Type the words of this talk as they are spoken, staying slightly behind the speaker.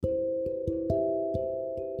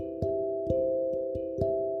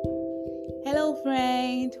Hello,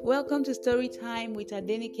 friend. Welcome to Story Time with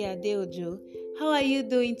Adenike Adeojo. How are you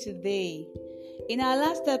doing today? In our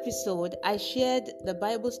last episode, I shared the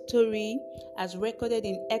Bible story as recorded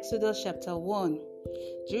in Exodus chapter 1.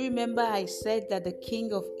 Do you remember I said that the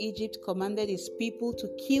king of Egypt commanded his people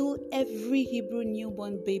to kill every Hebrew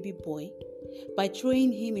newborn baby boy by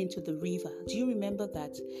throwing him into the river? Do you remember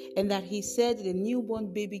that? And that he said the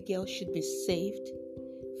newborn baby girl should be saved?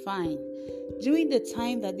 Fine. During the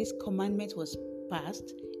time that this commandment was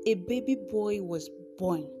passed, a baby boy was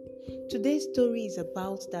born. Today's story is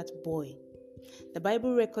about that boy. The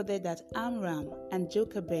Bible recorded that Amram and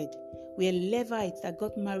Jochebed were Levites that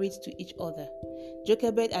got married to each other.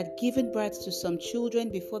 Jochebed had given birth to some children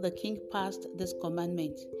before the king passed this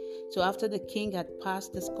commandment. So after the king had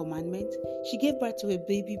passed this commandment, she gave birth to a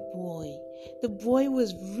baby boy. The boy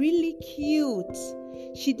was really cute.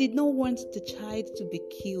 She did not want the child to be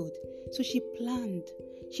killed, so she planned.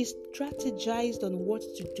 She strategized on what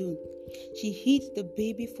to do. She hid the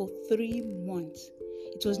baby for 3 months.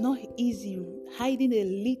 It was not easy hiding a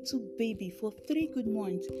little baby for 3 good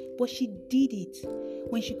months, but she did it.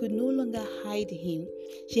 When she could no longer hide him,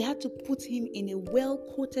 she had to put him in a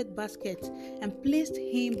well-coated basket and placed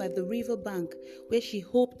him by the river bank, where she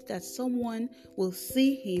hoped that someone will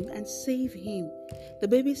see him and save him. The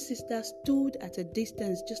baby's sister stood at a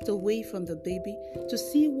distance just away from the baby to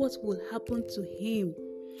see what would happen to him.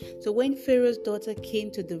 So when Pharaoh's daughter came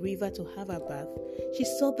to the river to have her bath, she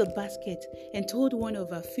saw the basket and told one of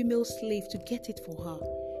her female slaves to get it for her.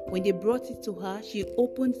 When they brought it to her, she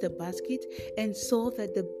opened the basket and saw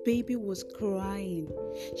that the baby was crying.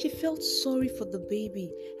 She felt sorry for the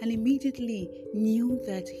baby and immediately knew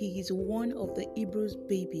that he is one of the Hebrews'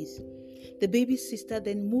 babies. The baby's sister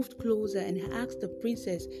then moved closer and asked the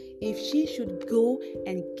princess if she should go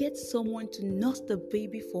and get someone to nurse the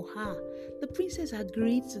baby for her. The princess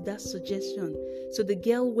agreed to that suggestion, so the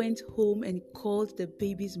girl went home and called the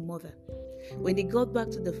baby's mother. When they got back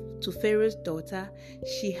to Pharaoh's daughter,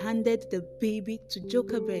 she handed the baby to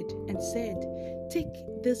Jochebed and said, "Take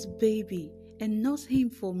this baby and nurse him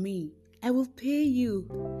for me. I will pay you."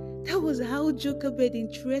 That was how Jochebed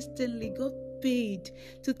interestingly got paid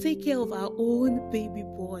to take care of our own baby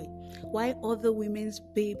boy, while other women's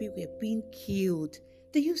baby were being killed.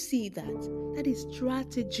 Do you see that? That is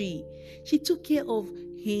strategy. She took care of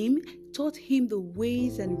him, taught him the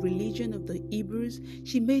ways and religion of the Hebrews.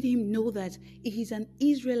 She made him know that he is an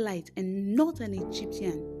Israelite and not an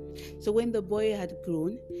Egyptian. So when the boy had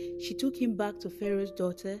grown, she took him back to Pharaoh's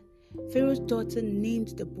daughter. Pharaoh's daughter named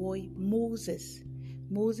the boy Moses.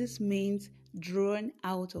 Moses means drawn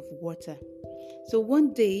out of water. So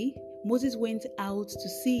one day, Moses went out to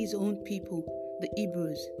see his own people, the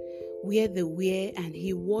Hebrews, where they were, and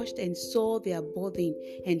he watched and saw their burden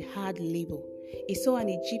and hard labor. He saw an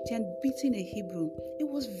Egyptian beating a Hebrew. He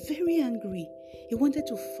was very angry. He wanted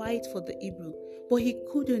to fight for the Hebrew, but he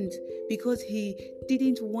couldn't because he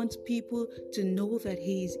didn't want people to know that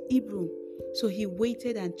he is Hebrew. So he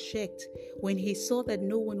waited and checked. When he saw that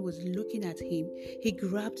no one was looking at him, he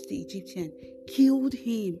grabbed the Egyptian, killed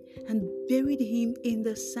him, and buried him in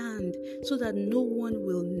the sand so that no one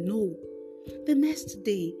will know. The next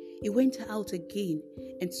day, he went out again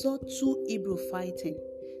and saw 2 Hebrew fighting.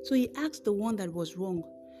 So he asked the one that was wrong,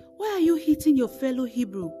 "Why are you hitting your fellow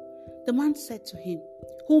Hebrew?" The man said to him,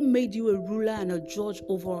 "Who made you a ruler and a judge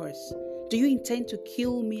over us? Do you intend to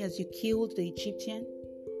kill me as you killed the Egyptian?"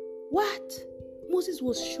 What? Moses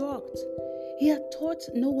was shocked. He had thought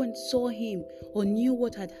no one saw him or knew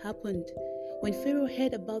what had happened. When Pharaoh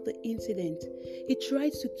heard about the incident, he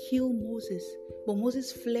tried to kill Moses, but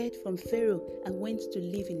Moses fled from Pharaoh and went to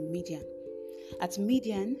live in Midian. At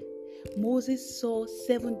Midian, Moses saw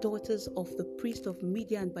 7 daughters of the priest of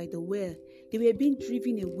Midian by the well. They were being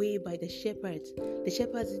driven away by the shepherds. The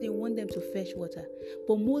shepherds didn't want them to fetch water,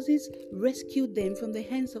 but Moses rescued them from the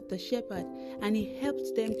hands of the shepherd, and he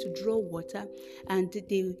helped them to draw water, and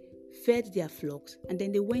they fed their flocks, and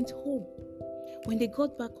then they went home. When they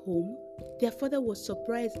got back home, their father was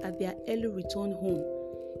surprised at their early return home.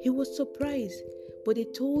 He was surprised, but they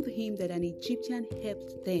told him that an Egyptian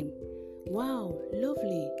helped them. "Wow,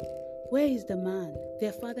 lovely. Where is the man?"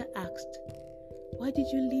 their father asked. "Why did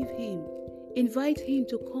you leave him? Invite him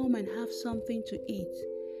to come and have something to eat."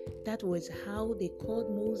 That was how they called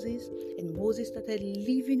Moses, and Moses started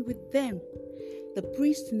living with them. The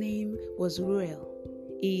priest's name was Reuel.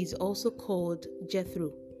 He is also called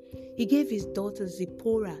Jethro. He gave his daughter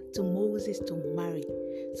Zipporah to Moses to marry.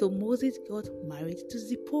 So Moses got married to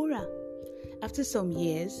Zipporah. After some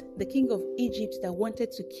years, the king of Egypt that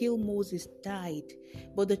wanted to kill Moses died,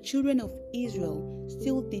 but the children of Israel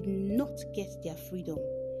still did not get their freedom.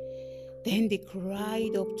 Then they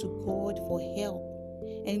cried up to God for help,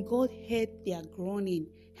 and God heard their groaning,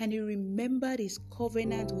 and He remembered His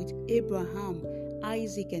covenant with Abraham,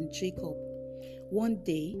 Isaac, and Jacob. One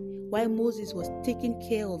day, while Moses was taking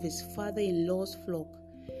care of his father-in-law's flock,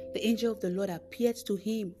 the angel of the Lord appeared to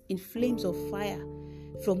him in flames of fire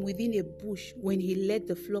from within a bush when he led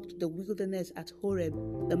the flock to the wilderness at Horeb,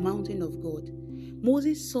 the mountain of God.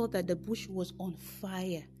 Moses saw that the bush was on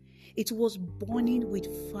fire. It was burning with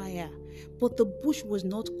fire, but the bush was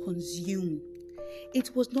not consumed.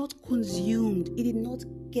 It was not consumed. It did not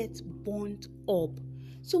get burnt up.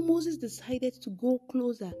 So Moses decided to go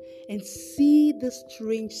closer and see the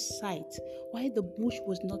strange sight. While the bush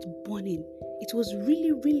was not burning, it was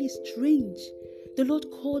really, really strange. The Lord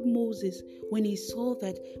called Moses when He saw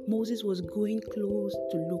that Moses was going close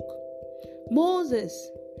to look.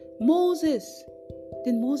 Moses, Moses.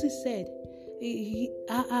 Then Moses said,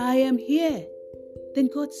 I am here. Then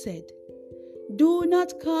God said, do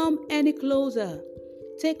not come any closer.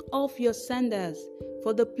 Take off your sandals,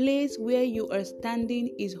 for the place where you are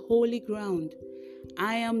standing is holy ground.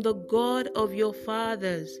 I am the God of your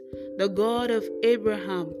fathers, the God of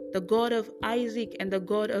Abraham, the God of Isaac, and the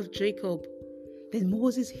God of Jacob. Then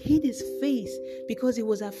Moses hid his face because he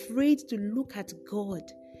was afraid to look at God.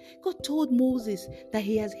 God told Moses that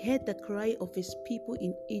He has heard the cry of His people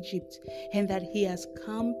in Egypt and that He has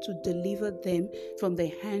come to deliver them from the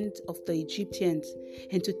hand of the Egyptians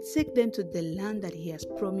and to take them to the land that He has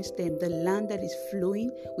promised them, the land that is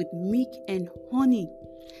flowing with milk and honey.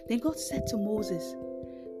 Then God said to Moses,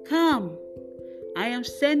 come, I am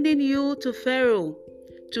sending you to Pharaoh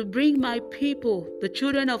to bring my people, the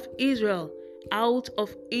children of Israel, out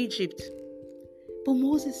of Egypt. But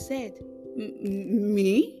Moses said,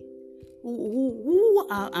 me? Who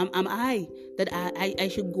am I that I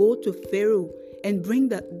should go to Pharaoh and bring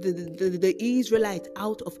the Israelites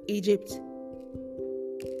out of Egypt?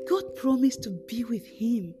 God promised to be with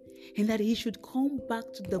him and that he should come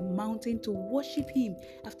back to the mountain to worship Him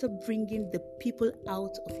after bringing the people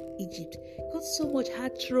out of Egypt. God so much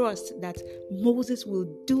had trust that Moses will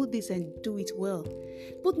do this and do it well.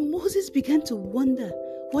 But Moses began to wonder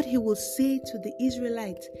what he will say to the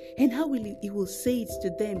Israelites and how he will say it to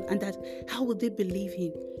them, and that how will they believe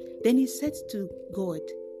him. Then he said to God,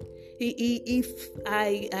 if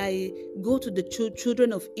I go to the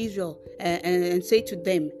children of Israel and say to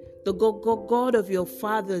them, the God of your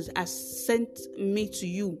fathers has sent me to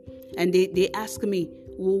you, and they ask me,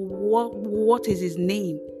 what is His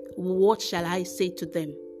name? What shall I say to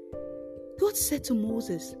them? God said to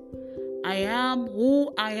Moses, I am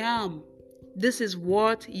who I am. This is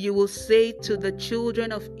what you will say to the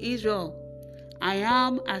children of Israel. I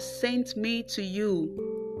am has sent me to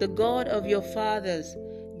you. The God of your fathers,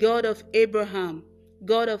 God of Abraham,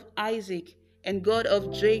 God of Isaac, and God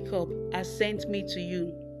of Jacob has sent me to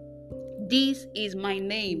you. This is my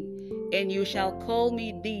name, and you shall call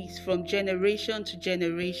me this from generation to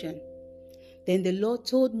generation. Then the Lord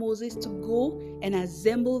told Moses to go and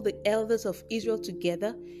assemble the elders of Israel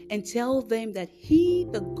together and tell them that He,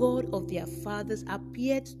 the God of their fathers,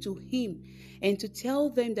 appeared to him, and to tell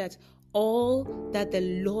them that all that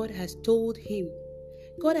the Lord has told him.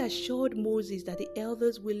 God assured Moses that the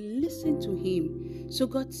elders will listen to him. So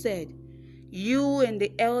God said, you and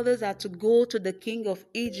the elders are to go to the king of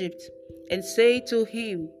Egypt and say to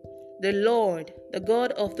him, the Lord, the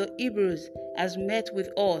God of the Hebrews, has met with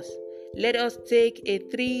us. Let us take a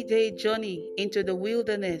 3-day journey into the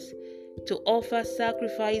wilderness to offer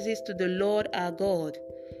sacrifices to the Lord our God.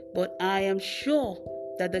 But I am sure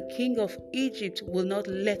that the king of Egypt will not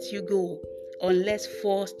let you go unless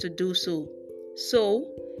forced to do so.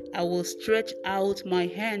 So I will stretch out my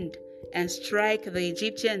hand and strike the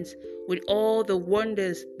Egyptians with all the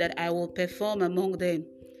wonders that I will perform among them.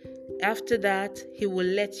 After that, He will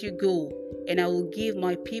let you go, and I will give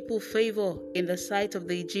my people favor in the sight of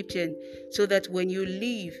the Egyptian, so that when you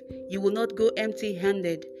leave, you will not go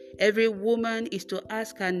empty-handed. Every woman is to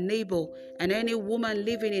ask her neighbor and any woman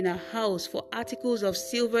living in her house for articles of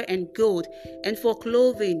silver and gold and for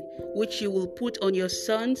clothing, which you will put on your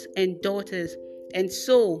sons and daughters, and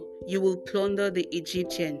so you will plunder the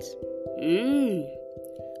Egyptians.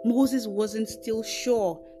 Moses wasn't still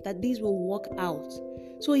sure that this will work out.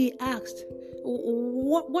 So he asked,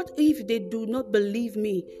 what if they do not believe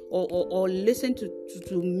me or listen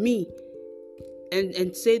to me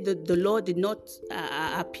and say that the Lord did not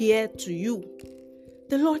appear to you?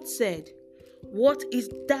 The Lord said, what is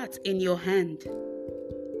that in your hand?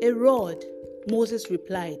 A rod, Moses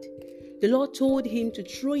replied. The Lord told him to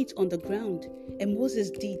throw it on the ground, and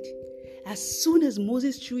Moses did. As soon as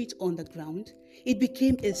Moses threw it on the ground, it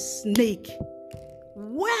became a snake.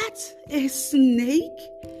 What? A snake?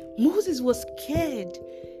 Moses was scared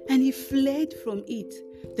and he fled from it.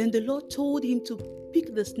 Then the Lord told him to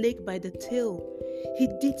pick the snake by the tail. He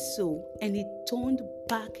did so, and it turned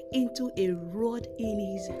back into a rod in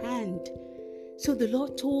his hand. So the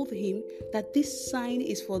Lord told him that this sign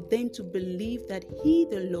is for them to believe that he,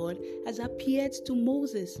 the Lord, has appeared to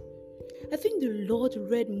Moses. I think the Lord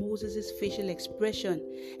read Moses' facial expression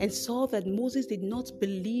and saw that Moses did not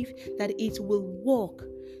believe that it will work.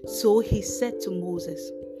 So he said to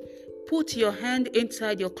Moses, "Put your hand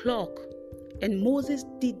inside your cloak." And Moses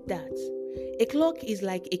did that. A cloak is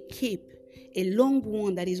like a cape, a long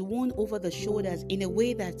one that is worn over the shoulders in a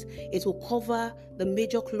way that it will cover the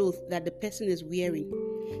major clothes that the person is wearing.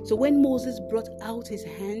 So when Moses brought out his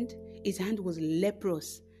hand was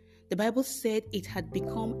leprous. The Bible said it had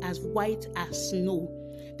become as white as snow.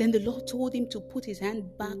 Then the Lord told him to put his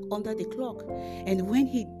hand back under the cloak. And when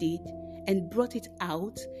he did and brought it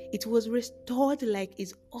out, it was restored like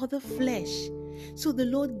his other flesh. So the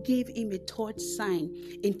Lord gave him a third sign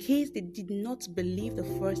in case they did not believe the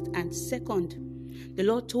first and second. The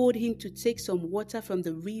Lord told him to take some water from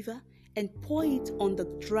the river and pour it on the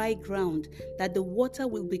dry ground, that the water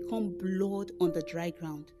will become blood on the dry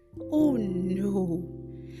ground. Oh no!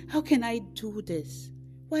 How can I do this?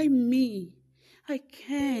 Why me? I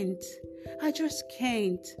can't. I just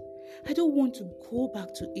can't. I don't want to go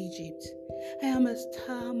back to Egypt. I am a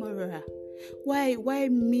stammerer. Why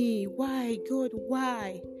me? Why, God,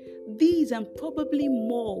 why? These and probably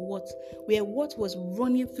more what was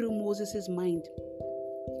running through Moses' mind.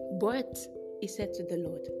 But he said to the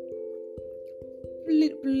Lord,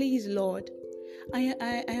 Please, Lord,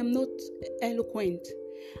 I am not eloquent.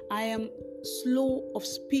 I am slow of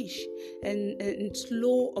speech and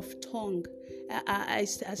slow of tongue. I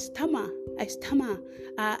stammer.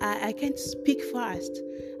 I can't speak fast.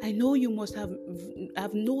 I know you must have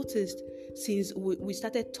noticed since we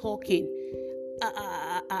started talking.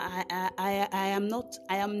 I am not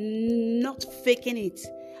faking it.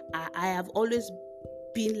 I have always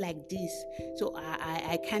been like this. So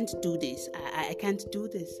I can't do this. I can't do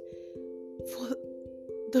this. For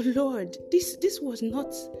the Lord, this was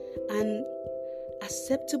not an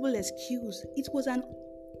acceptable excuse. It was an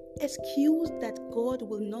excuse that God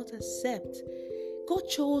will not accept. God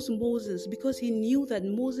chose Moses because he knew that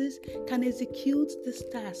Moses can execute this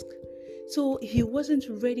task. So he wasn't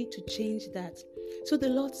ready to change that. So the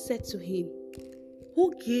Lord said to him,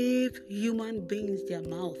 "Who gave human beings their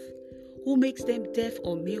mouth? Who makes them deaf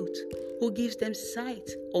or mute? Who gives them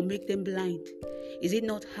sight or make them blind? Is it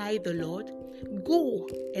not I, the Lord? Go,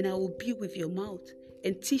 and I will be with your mouth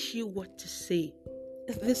and teach you what to say."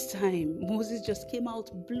 This time, Moses just came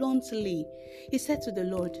out bluntly. He said to the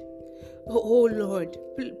Lord, "Oh Lord,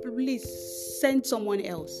 please send someone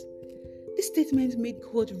else." This statement made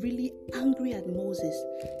God really angry at Moses.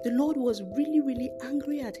 The Lord was really, really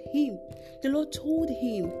angry at him. The Lord told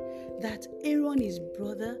him that Aaron, his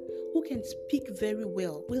brother, who can speak very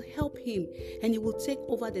well, will help him and he will take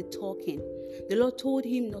over the talking. The Lord told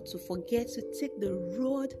him not to forget to take the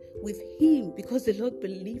rod with him because the Lord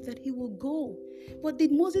believed that he will go. But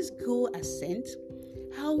did Moses go as sent?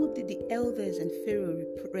 How did the elders and Pharaoh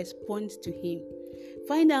respond to him?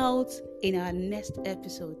 Find out in our next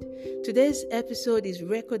episode. Today's episode is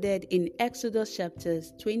recorded in Exodus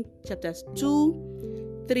chapters 2,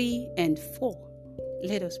 3, and 4.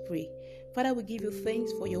 Let us pray. Father, we give you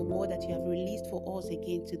thanks for your word that you have released for us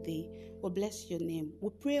again today. We bless your name. We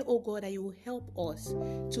pray, oh God, that you will help us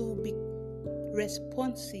to be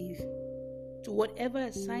responsive to whatever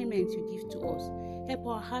assignment you give to us. Help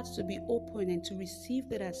our hearts to be open and to receive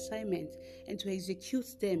that assignment and to execute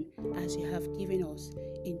them as you have given us.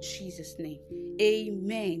 In Jesus' name,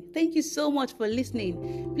 amen. Thank you so much for listening.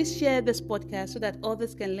 Please share this podcast so that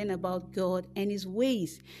others can learn about God and his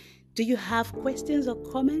ways. Do you have questions or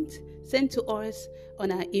comments? Send to us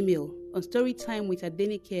on our email on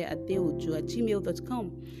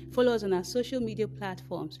storytimewithadenikeadeojo@gmail.com. Follow us on our social media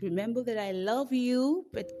platforms. Remember that I love you,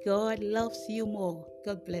 but God loves you more.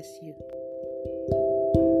 God bless you.